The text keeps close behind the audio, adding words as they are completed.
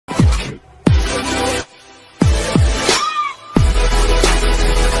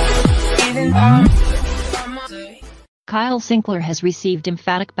Kyle Sinckler has received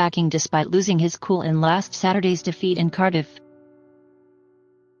emphatic backing despite losing his cool in last Saturday's defeat in Cardiff.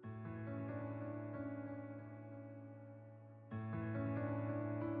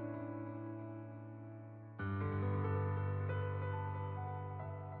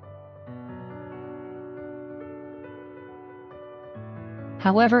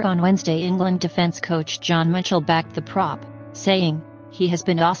 However, on Wednesday, England defence coach John Mitchell backed the prop, saying, "He has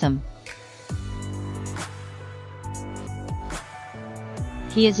been awesome.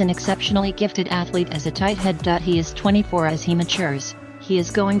 He is an exceptionally gifted athlete as a tight head. He is 24. As he matures, he is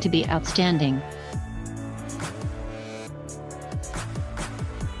going to be outstanding.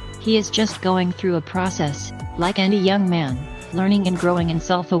 He is just going through a process, like any young man, learning and growing in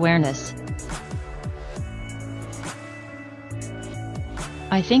self-awareness.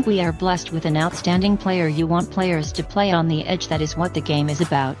 I think we are blessed with an outstanding player. You want players to play on the edge. That is what the game is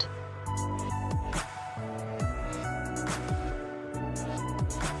about."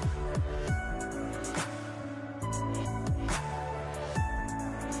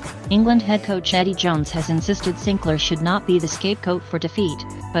 England head coach Eddie Jones has insisted Sinckler should not be the scapegoat for defeat,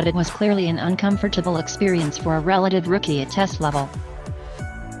 but it was clearly an uncomfortable experience for a relative rookie at Test level.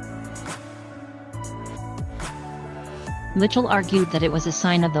 Mitchell argued that it was a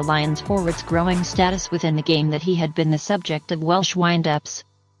sign of the Lions forward's growing status within the game that he had been the subject of Welsh wind-ups.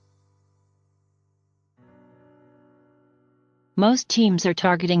 "Most teams are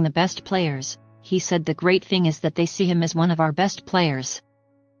targeting the best players," he said. "The great thing is that they see him as one of our best players.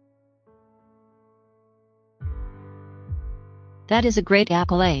 That is a great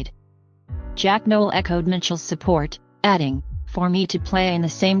accolade." Jack Nowell echoed Mitchell's support, adding, "For me to play in the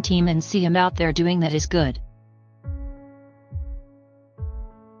same team and see him out there doing that is good."